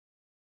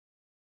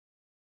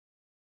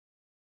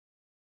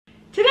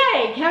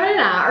Today, Kevin and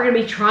I are going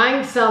to be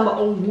trying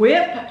some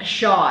whip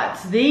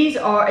shots.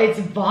 It's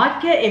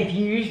vodka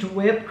infused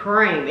whipped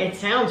cream. It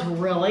sounds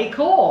really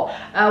cool.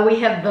 We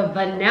have the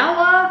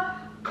vanilla,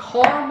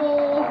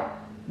 caramel,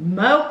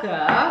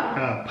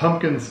 mocha,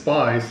 pumpkin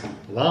spice,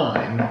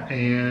 lime,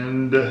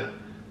 and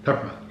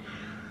peppermint.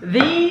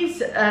 These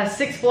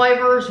 6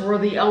 flavors were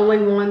the only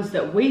ones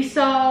that we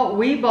saw.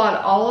 We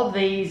bought all of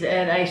these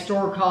at a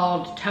store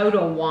called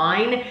Total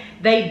Wine.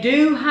 They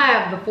do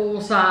have the full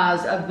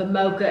size of the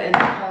mocha and the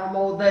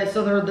caramel,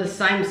 so they're the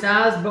same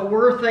size, but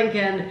we're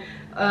thinking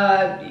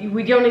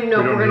we don't even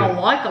know if we're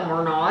gonna like them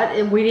or not,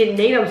 and we didn't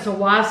need them, so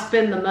why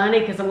spend the money?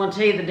 Because I'm gonna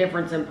tell you the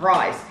difference in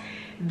price.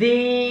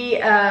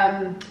 The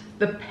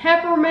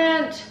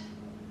peppermint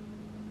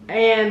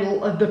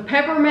and the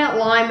peppermint,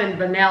 lime, and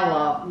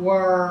vanilla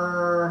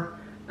were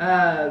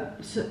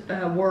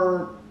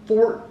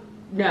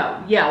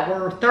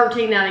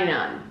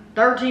 $13.99.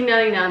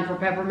 $13.99 for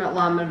peppermint,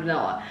 lime, and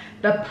vanilla.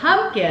 The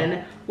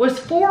pumpkin was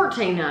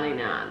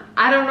 $14.99.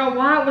 I don't know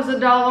why it was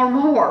 $1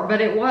 more,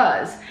 but it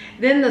was.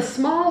 Then the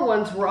small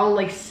ones were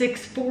only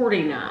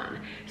 $6.49.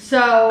 So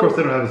of course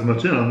they don't have as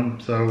much in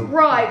them, so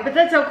right, but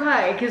that's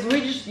okay because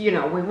we just we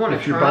want to try.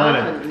 If you're buying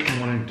it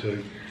and wanting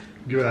to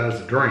give it out as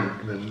a drink,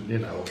 then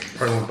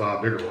probably want to buy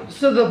a bigger one.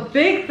 So the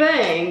big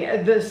thing,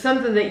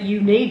 something that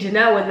you need to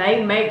know, and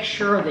they make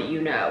sure that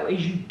you know,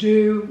 is you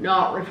do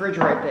not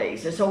refrigerate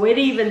these. So it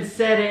even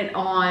said it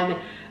on,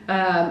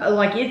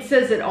 like it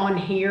says it on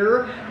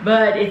here,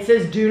 but it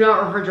says do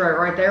not refrigerate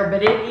right there.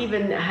 But it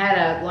even had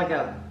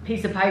a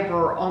piece of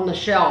paper on the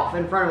shelf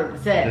in front of it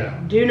that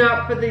said, do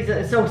not put these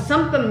in. So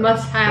something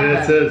must happen. And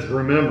it says,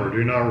 remember,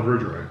 do not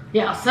refrigerate.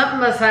 Yeah, something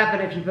must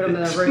happen if you put them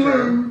in the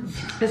refrigerator.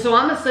 And so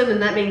I'm assuming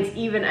that means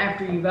even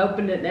after you've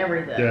opened it and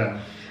everything. Yeah.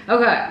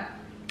 Okay.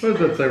 What does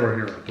that say right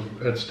here?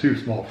 That's too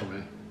small for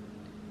me.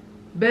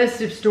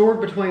 Best if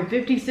stored between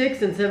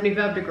 56 and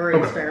 75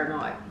 degrees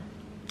Fahrenheit.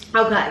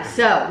 Okay,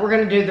 so we're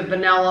going to do the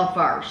vanilla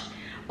first.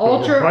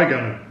 We're probably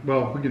going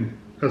to, we can,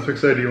 I was going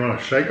to say, do you want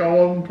to shake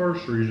all of them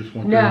first, or you just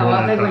want to do them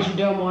one at a time? No, I think we should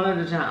do them one at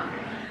a time.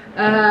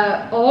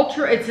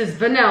 It says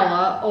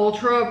vanilla,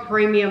 ultra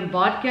premium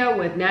vodka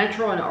with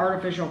natural and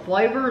artificial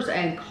flavors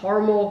and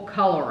caramel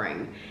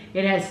coloring.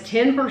 It has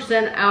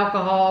 10%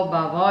 alcohol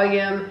by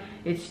volume.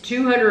 It's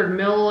 200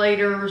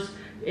 milliliters.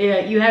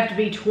 You have to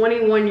be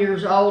 21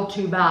 years old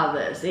to buy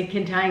this. It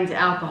contains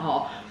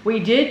alcohol. We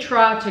did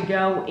try to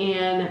go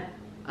in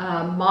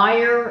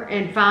Meijer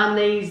and find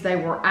these. They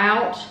were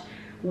out.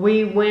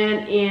 We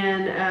went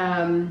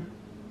in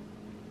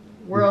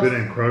We've been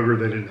in Kroger,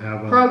 they didn't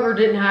have them. Kroger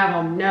didn't have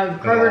them. No,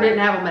 Kroger didn't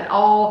have them at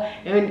all.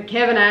 And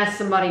Kevin asked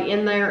somebody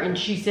in there, and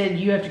she said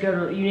you need to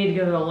go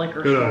to the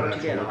liquor store to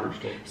get them.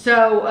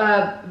 So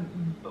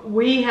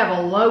we have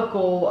a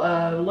local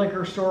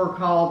liquor store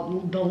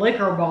called the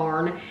Liquor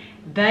Barn.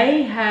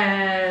 They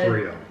had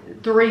 3 of them.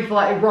 3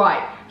 flavors,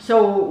 right?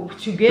 So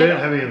to get, they didn't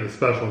have any of the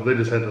specials. They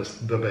just had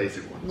the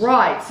basic ones.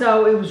 Right.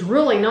 So it was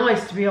really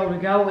nice to be able to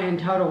go in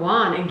Total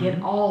Wine and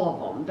get all of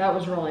them. That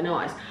was really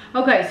nice.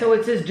 Okay, so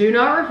it says do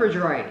not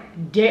refrigerate,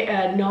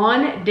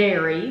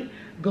 non-dairy,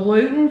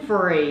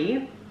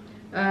 gluten-free.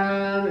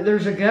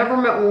 There's a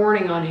government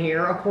warning on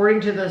here.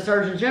 According to the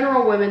Surgeon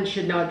General, women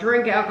should not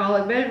drink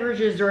alcoholic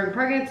beverages during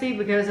pregnancy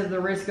because of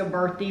the risk of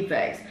birth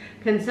defects.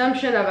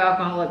 Consumption of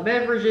alcoholic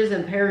beverages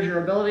impairs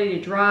your ability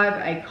to drive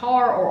a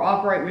car or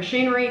operate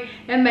machinery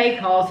and may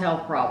cause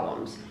health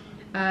problems.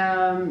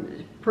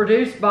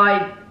 Produced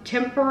by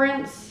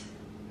Temperance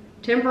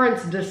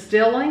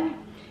Distilling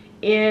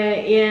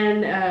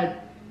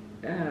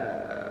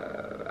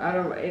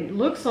it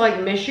looks like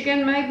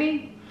Michigan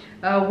maybe.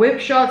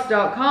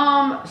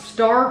 Whipshots.com,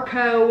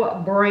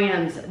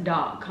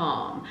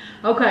 starcobrands.com.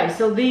 Okay,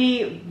 so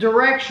the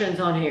directions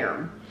on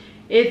here.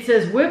 It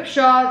says Whip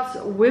Shots,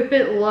 Whip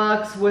It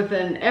Luxe with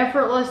an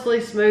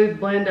effortlessly smooth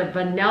blend of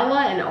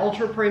vanilla and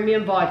ultra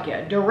premium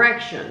vodka.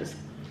 Directions.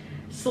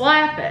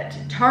 Slap it,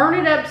 turn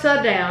it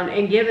upside down,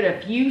 and give it a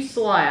few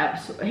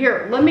slaps.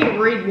 Here, let me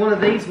read one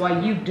of these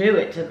while you do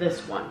it to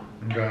this one.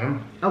 Okay.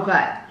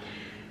 Okay.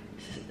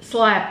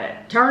 Slap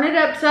it. Turn it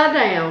upside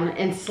down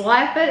and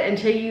slap it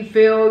until you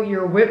feel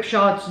your whip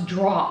shots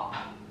drop.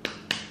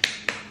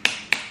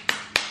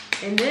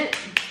 And then,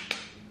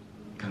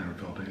 I never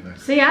felt anything.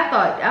 see,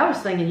 I was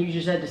thinking you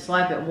just had to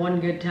slap it one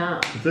good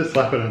time. It says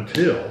slap it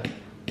until.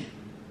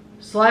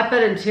 Slap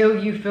it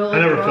until you feel it I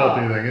never drop. felt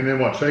anything. And then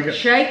what, shake it?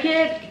 Shake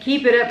it,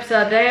 keep it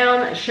upside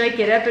down, shake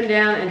it up and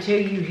down until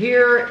you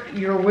hear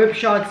your whip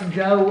shots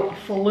go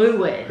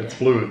fluid. It's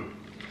fluid.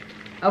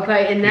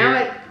 Okay, and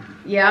now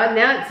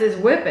now it says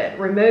whip it.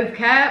 Remove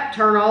cap,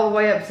 turn all the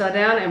way upside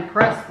down, and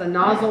press the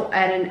nozzle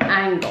at an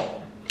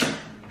angle.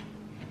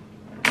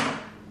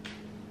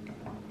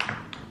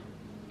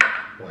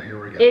 Well,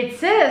 here we go. It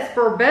says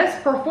for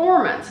best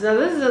performance. Now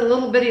this is a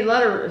little bitty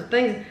letter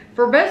things.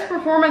 For best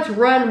performance,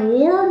 run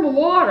warm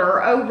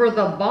water over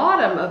the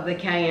bottom of the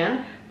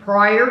can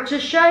prior to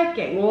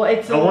shaking. Well, I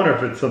wonder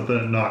if it's something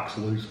that knocks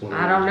loose.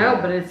 I don't know,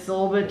 but it's a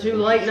little bit too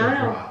late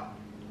now.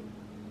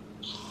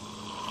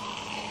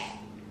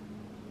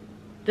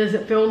 Does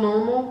it feel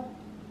normal?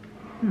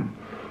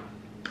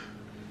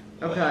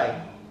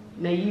 Okay.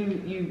 Now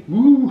you.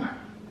 Ooh.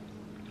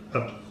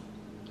 Up.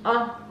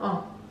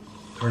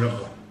 Turn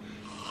up one.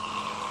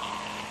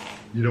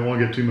 You don't want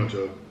to get too much of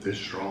it. It's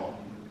strong.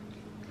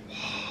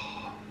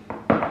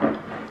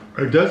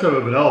 It does have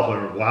a vanilla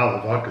flavor. Wow,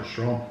 the vodka's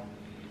strong.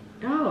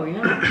 Oh,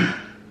 yeah.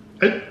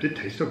 It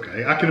tastes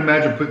okay. I can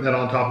imagine putting that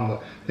on top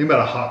of think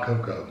about a hot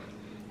cocoa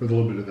with a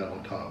little bit of that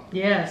on top.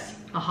 Yes,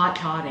 a hot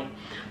toddy.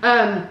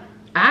 I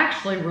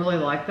actually really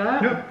like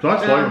that. Yeah,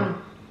 nice flavor.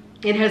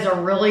 It has a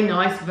really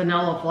nice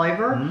vanilla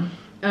flavor.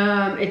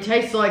 It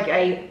tastes like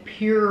a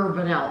pure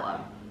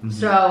vanilla.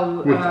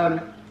 So,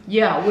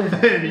 yeah, with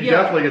and you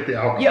definitely get the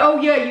alcohol. Yeah, oh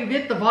yeah, you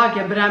get the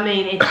vodka, but I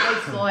mean, it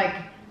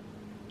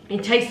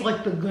tastes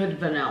like the good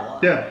vanilla.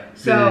 Yeah.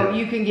 So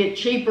you can get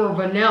cheaper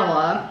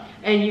vanilla,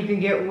 and you can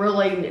get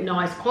really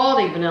nice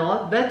quality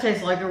vanilla. That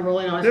tastes like a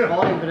really nice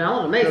quality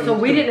vanilla to me. Yeah, so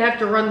we didn't have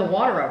to run the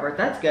water over it.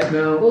 That's good.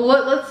 No. Well,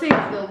 let's see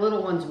if the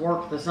little ones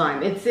work the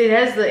same. It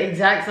has the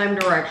exact same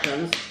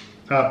directions.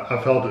 I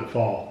felt it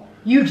fall.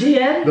 You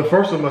did? The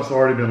first one must have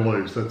already been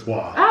loose. That's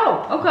why.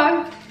 Oh,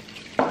 okay.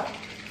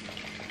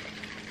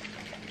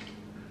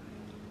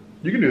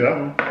 You can do that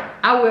one.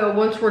 I will.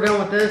 Once we're done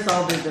with this,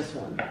 I'll do this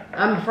one.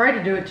 I'm afraid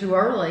to do it too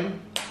early.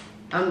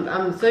 I'm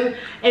assuming.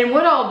 And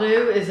what I'll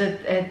do is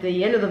at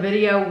the end of the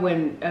video,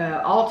 when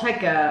I'll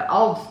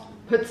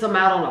put some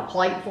out on a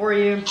plate for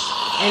you,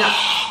 and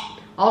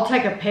I'll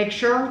take a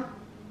picture,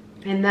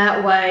 and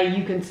that way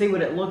you can see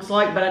what it looks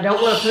like. But I don't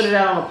want to put it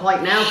out on a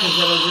plate now because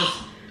it'll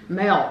just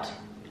melt.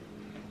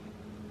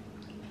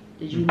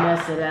 Did you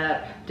mess it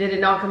up? Did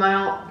it not come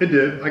out? It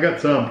did. I got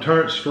some.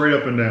 Turn it straight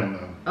up and down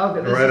though.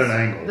 Okay. Or at an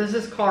angle. This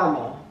is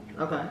caramel.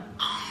 Okay.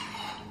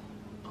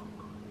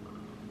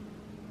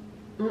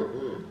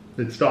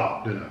 It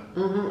stopped, didn't it?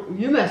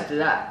 You messed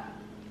it up.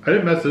 I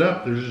didn't mess it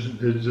up.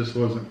 It just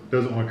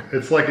doesn't want.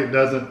 It's like it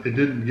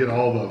didn't get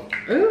all the.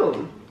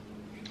 Ooh.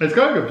 It's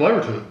got a good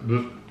flavor to it,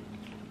 but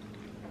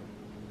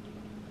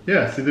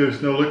yeah. See,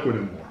 there's no liquid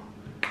anymore.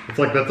 It's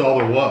like that's all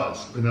there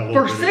was in that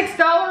little. For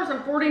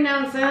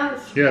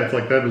 $6.49. Yeah, it's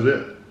like that was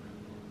it.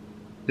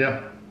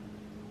 Yeah.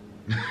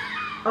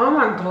 Oh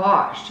my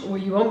gosh. Well,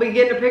 you won't be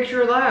getting a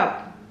picture of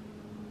that.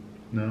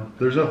 No,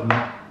 there's nothing.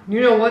 You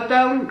know what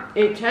though?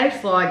 It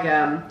tastes like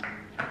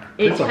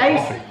it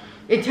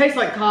tastes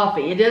like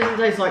coffee. It doesn't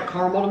taste like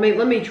caramel to me.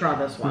 Let me try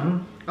this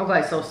one.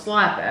 Okay, so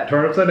slap it.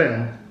 Turn it upside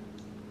down.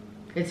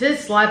 It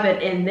says slap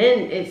it, and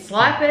then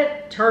slap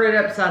it, turn it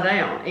upside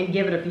down, and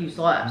give it a few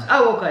slaps.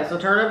 Oh, okay, so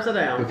turn it upside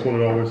down. That's what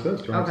it always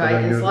says. Turn Okay,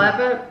 and slap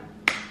it.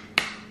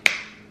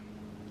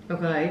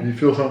 Okay. You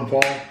feel something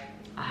fall?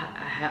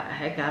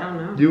 Heck, I don't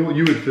know. You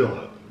would feel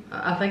it.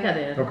 I think I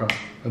did. Okay.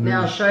 And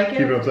Now shake it.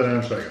 Keep it upside down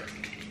and shake it.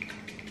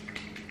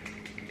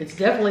 It's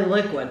definitely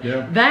liquid.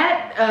 Yeah.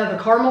 That, the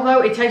caramel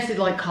though, it tasted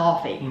like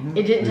coffee.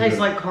 It didn't taste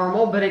like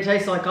caramel, but it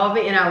tasted like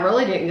coffee, and I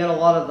really didn't get a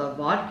lot of the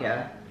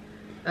vodka.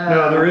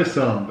 No, there is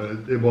some,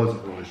 but it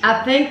wasn't really strong.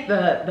 I think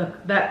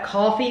that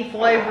coffee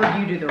flavor,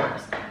 you do the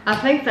rest. I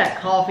think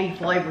that coffee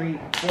flavor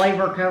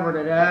covered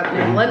it up.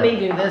 Now let me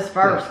do this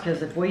first,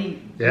 because if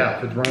we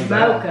if it runs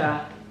out.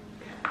 Mocha.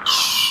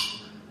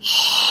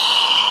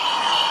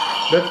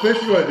 That's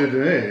basically what it did to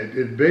me.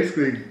 It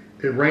basically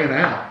ran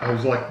out. I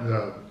was like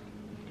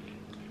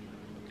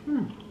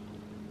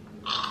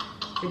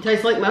It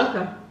tastes like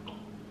mocha.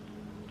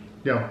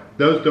 Yeah,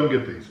 those don't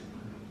get these.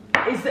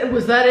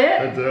 Was that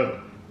it? That's it.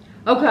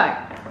 Okay.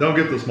 Don't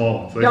get the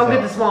small ones. Don't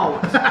get the small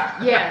ones.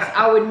 Yes,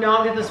 I would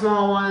not get the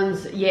small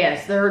ones.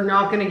 Yes, they're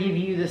not going to give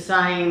you the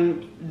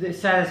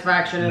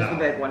satisfaction as the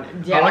big one.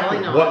 Definitely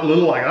not. What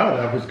little I got of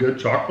that was good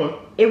chocolate.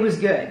 It was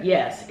good.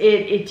 Yes,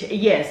 it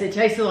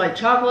tasted like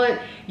chocolate.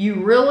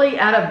 You really,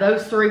 out of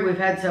those three we've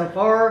had so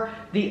far,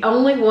 the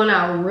only one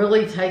I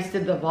really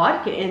tasted the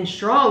vodka in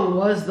strong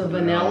was the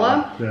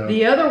vanilla. Yeah.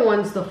 The other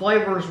ones, the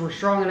flavors were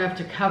strong enough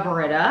to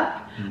cover it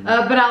up.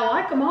 But I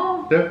like them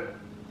all. Yep.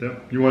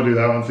 You want to do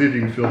that one? See if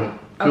you can feel it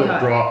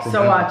drop. From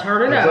so I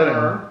turn it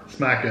over.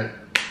 Smack it.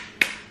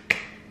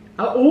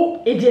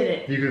 Oh, it did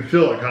it. You can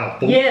feel it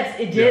kind of. Yes,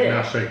 it did it.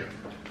 Now shake it.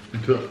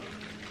 Until.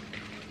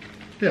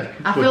 Yeah.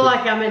 I feel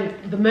like I'm in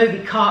the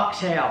movie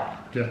Cocktail.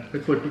 Yeah,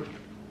 it's liquid.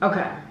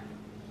 Okay.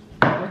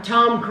 With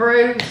Tom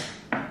Cruise.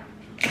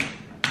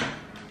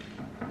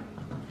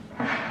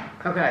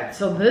 Okay,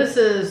 so this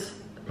is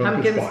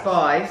pumpkin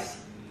spice.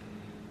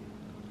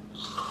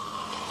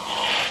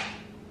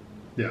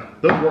 Yeah,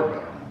 those work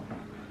better.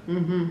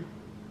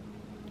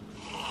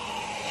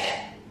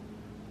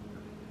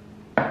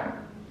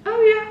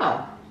 Oh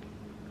yeah.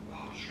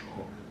 Oh,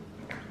 strong.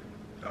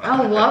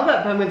 I love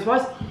that pumpkin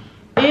spice.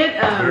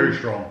 Very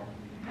strong.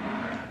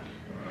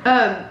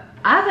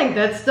 I think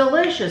that's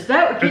delicious.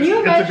 Can you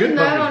imagine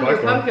that on your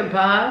pumpkin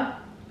pie?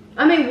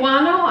 I mean,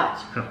 why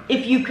not?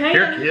 If you can.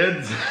 Here,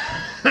 kids.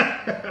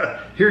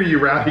 Here, you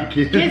rowdy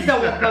kids. Kids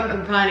don't want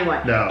pumpkin pie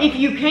anyway. No. If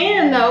you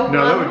can, though, no,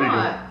 why that would be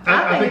not? good.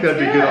 I think that'd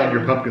be good on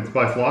your pumpkin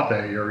spice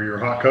latte or your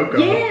hot cocoa.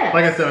 Yes.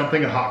 Like I said, I'm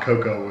thinking hot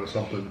cocoa or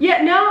something.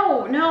 Yeah,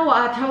 no,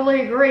 I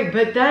totally agree.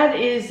 But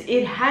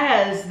it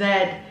has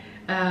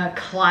that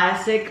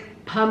classic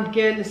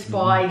pumpkin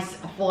spice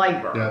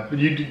flavor. Yeah, but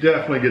you do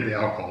definitely get the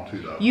alcohol too,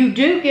 though. You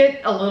do get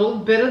a little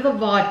bit of the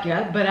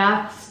vodka, but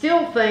I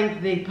still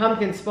think the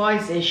pumpkin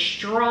spice is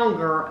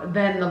stronger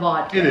than the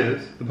vodka. It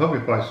is. The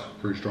pumpkin spice is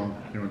pretty strong.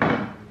 You want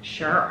to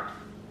Sure.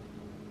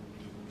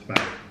 smack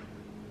it.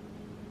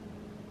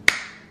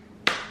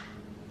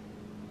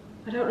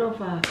 I don't know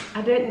if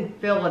I didn't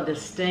feel a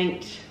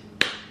distinct.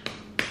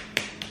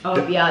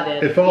 Oh, yeah, I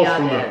did. It falls yeah,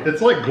 from I did.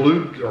 it's like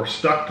glued or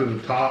stuck to the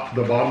top,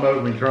 the bottom of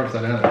it. When you turn it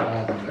upside down, it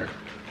falls in there.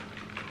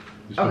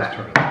 You're supposed to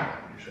turn it upside down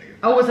when you shake it.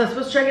 Oh, was I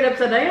supposed to shake it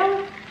upside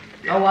down?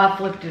 Yeah. Oh, I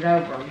flipped it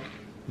over.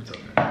 It's okay.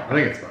 I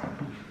think it's fine.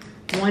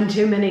 One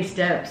too many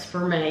steps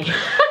for me.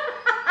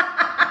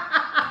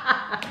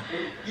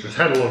 Just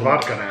had a little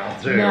vodka now,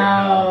 too.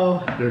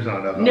 No. There's not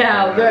enough. No,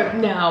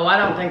 I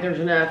don't think there's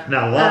enough.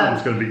 Now,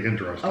 lime's going to be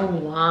interesting. Oh,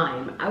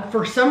 lime.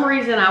 For some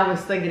reason, I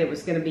was thinking it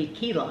was going to be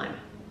key lime.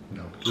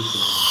 No, just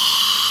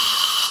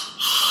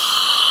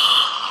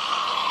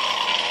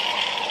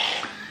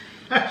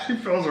she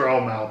fills her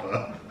whole mouth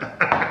up.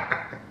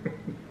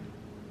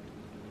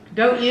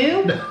 Don't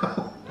you?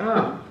 No.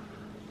 Oh.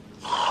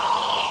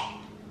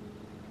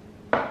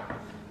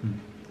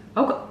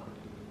 Okay.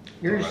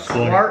 You're just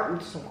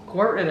Alright,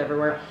 squirting it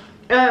everywhere.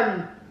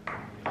 That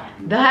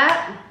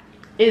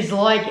is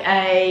like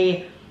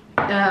a,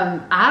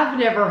 I've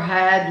never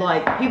had,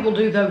 like, people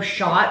do those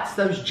shots,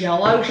 those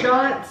Jell-O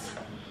shots.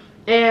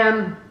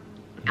 And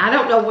I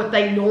don't know what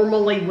they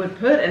normally would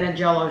put in a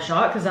Jell-O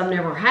shot because I've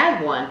never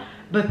had one.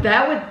 But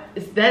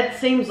that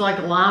seems like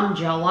lime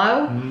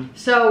Jell-O. Mm-hmm.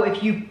 So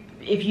if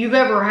you've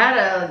ever had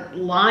a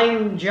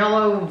lime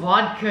Jell-O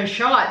vodka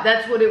shot,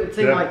 that's what it would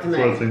seem like to me.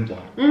 That's what it seems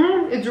like.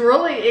 Mm-hmm. It's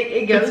really,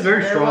 it goes It's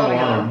very strong well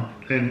lime,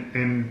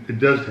 and it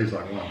does taste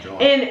like lime Jell-O.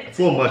 And it's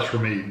a little much for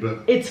me,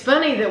 but it's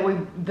funny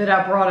that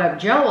I brought up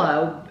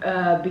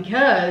Jell-O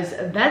because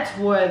that's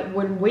what,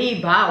 when we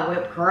buy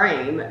whipped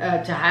cream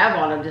to have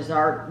on a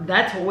dessert,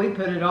 that's what we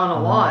put it on a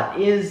lot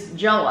is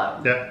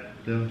Jell-O. yeah,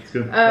 it's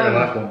good.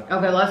 Last one.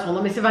 Okay, last one.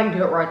 Let me see if I can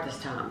do it right this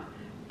time.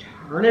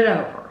 Turn it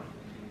over,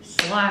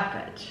 slap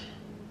it.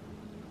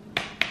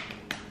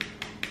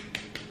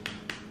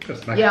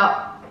 Just smack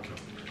Yeah. it.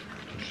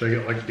 Shake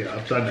it like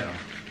upside down.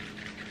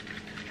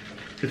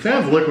 It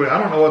sounds liquid. I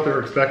don't know what they're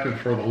expecting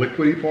for the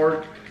liquidy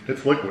part.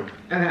 It's liquid.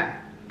 Okay.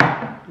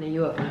 Now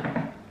you open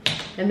it.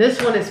 And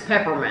this one is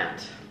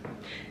peppermint.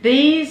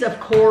 These, of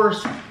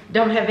course,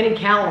 don't have any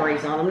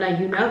calories on them. Now,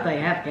 you know they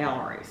have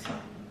calories.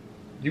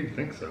 You would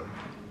think so.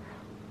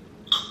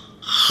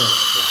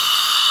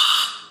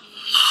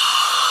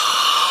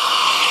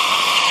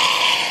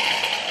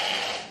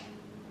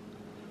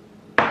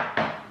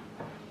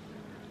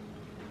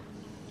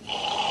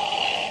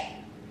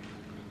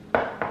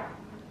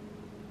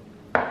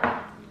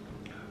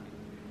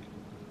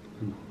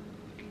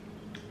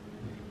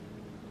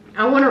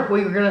 I wonder if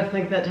we were going to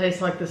think that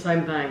tastes like the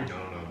same thing. I don't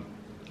know.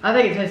 I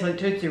think it tastes like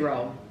Tootsie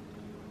Roll.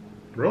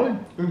 Really?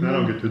 Mm-hmm. I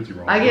don't get Tootsie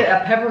Roll. I get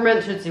a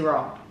peppermint Tootsie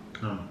Roll.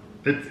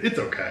 It's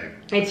okay.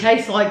 It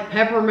tastes like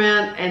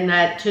peppermint and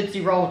that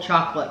Tootsie Roll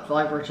chocolate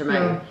flavor to me.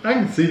 Yeah, I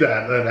can see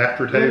that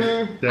aftertaste.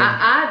 Mm-hmm.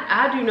 Yeah.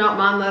 I do not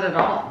mind that at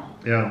all.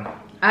 Yeah.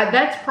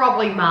 That's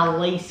probably my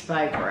least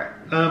favorite.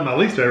 My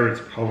least favorite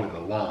is probably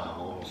the lime,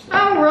 honestly.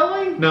 Oh,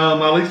 really? No,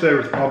 my least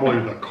favorite is probably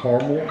the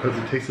caramel because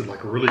it tasted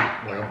like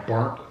a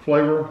burnt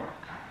flavor.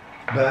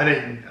 But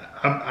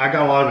I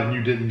got a lot of it and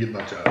you didn't get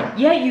much of it.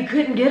 Yeah, you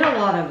couldn't get a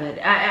lot of it.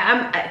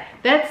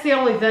 That's the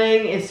only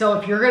thing is, so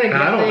if you're going to get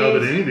I don't know that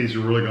these, any of these are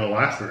really going to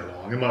last very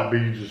long. It might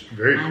be just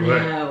very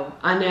quick.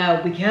 I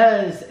know,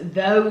 because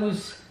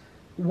those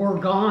were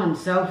gone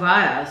so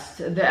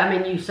fast. I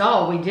mean, you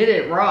saw we did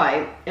it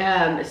right.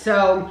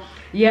 So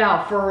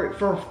yeah, for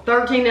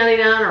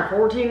 $13.99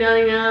 or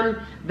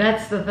 $14.99,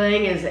 that's the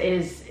thing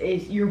is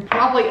you're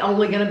probably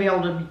only going to be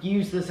able to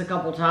use this a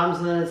couple times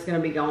and then it's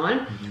going to be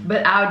gone. Mm-hmm.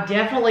 But I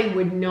definitely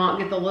would not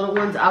get the little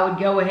ones. I would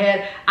go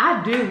ahead.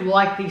 I do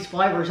like these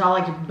flavors. I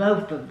liked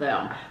both of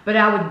them, but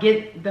I would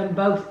get them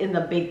both in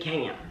the big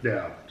can.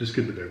 Yeah, just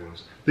get the big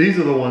ones. These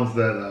are the ones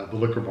that the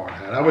Liquor Barn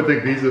had. I would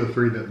think these are the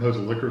three that most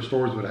liquor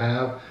stores would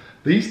have.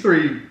 These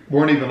three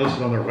weren't even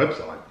listed on their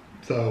website.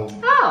 So,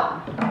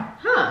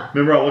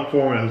 remember I looked for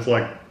them and it was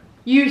like,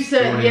 you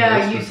said,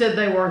 yeah, you said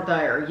they weren't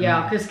there.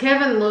 Yeah, because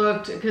Kevin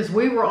looked, because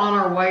we were on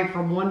our way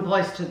from one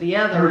place to the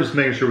other. we were just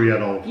making sure we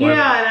had all the flavors.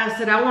 Yeah, and I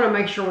said, I want to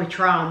make sure we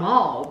try them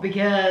all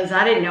because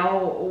I didn't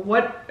know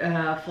what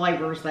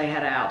flavors they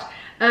had out.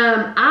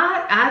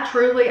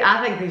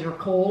 I think these are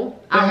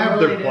cool. They have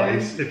really their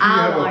place. If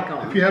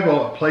you have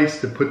a place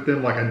to put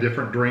them, like a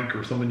different drink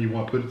or something you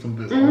want to put some of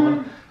this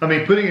on. I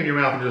mean, putting it in your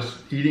mouth and just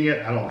eating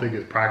it, I don't think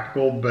is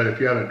practical. But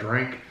if you had a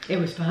drink, it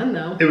was fun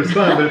though. It was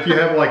fun. But if you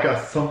have like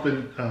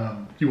something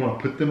you want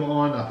to put them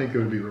on, I think it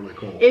would be really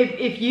cool.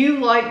 If you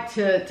like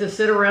to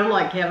sit around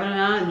like Kevin and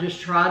I and just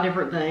try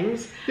different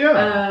things,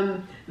 yeah.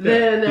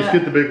 then just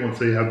get the big one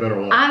so you have better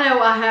luck. I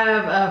know I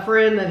have a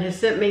friend that has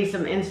sent me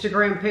some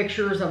Instagram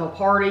pictures of a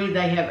party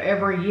they have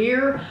every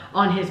year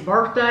on his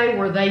birthday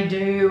where they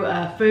do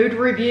food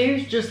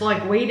reviews just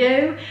like we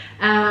do.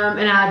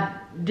 And I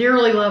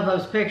dearly love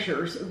those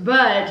pictures,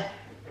 but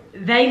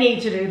they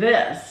need to do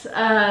this.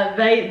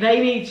 They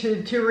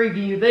need to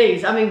review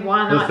these. I mean,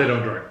 why not? Unless they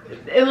don't drink.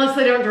 Unless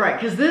they don't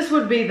drink, because this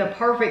would be the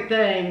perfect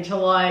thing to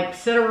like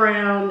sit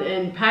around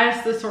and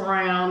pass this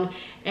around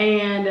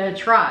and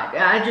try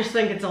it. I just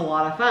think it's a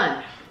lot of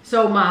fun.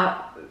 So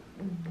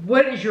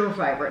what is your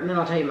favorite? And then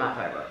I'll tell you my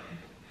favorite.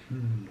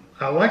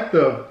 I like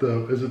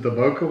is it the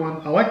Mocha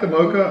one? I like the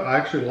Mocha. I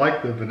actually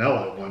like the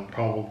vanilla one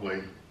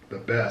probably the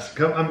best.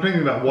 I'm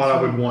thinking about what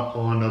I would want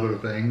on other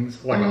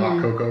things, like a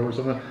hot cocoa or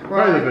something.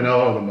 Probably the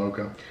vanilla or the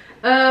Mocha.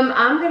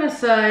 I'm going to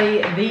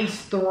say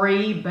these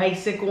three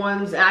basic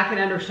ones. I can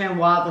understand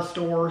why the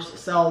stores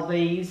sell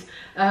these.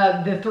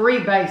 The three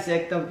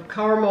basic, the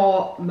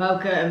caramel,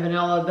 mocha, and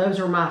vanilla, those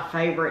are my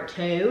favorite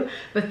too.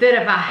 But then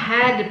if I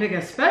had to pick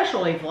a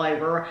specialty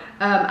flavor,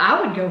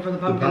 I would go for the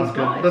pumpkin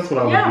spice. That's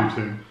what I would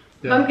do too.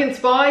 Yeah. Pumpkin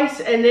spice,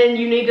 and then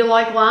you need to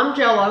like lime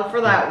jello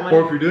for that one.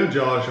 Or if you're doing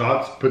jello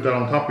shots, put that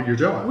on top of your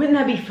jello. Wouldn't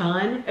that be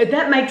fun?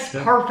 That makes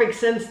perfect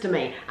sense to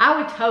me. I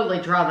would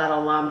totally try that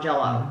on lime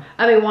jello.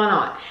 I mean, why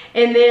not?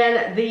 And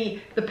then the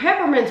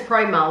peppermint's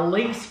probably my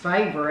least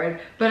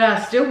favorite, but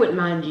I still wouldn't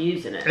mind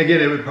using it.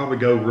 Again, it would probably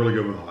go really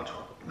good with hot chocolate.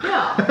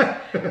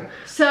 Yeah.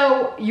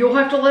 So you'll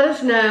have to let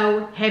us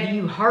know. Have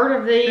you heard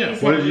of these? Yeah.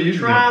 What did you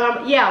tried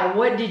them? Yeah.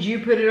 What did you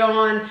put it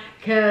on?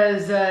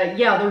 Because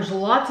there's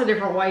lots of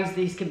different ways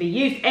these can be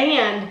used.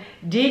 And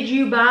did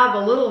you buy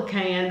the little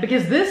can?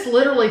 Because this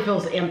literally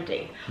feels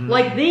empty.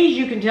 Like these,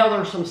 you can tell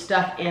there's some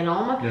stuff in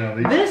them.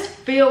 Yeah, this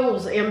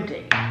feels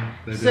empty.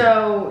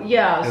 So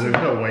yeah. There's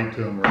no weight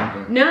to them or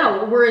anything.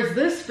 No, whereas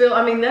this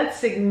that's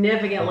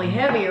significantly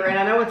heavier, and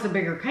I know it's a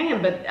bigger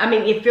can, but I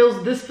mean,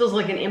 this feels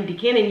like an empty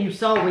can, and you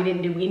saw we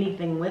didn't do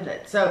anything with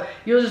it. So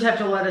you'll just have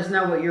to let us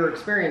know what your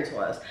experience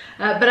was.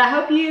 But I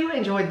hope you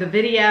enjoyed the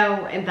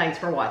video, and thanks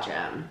for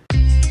watching.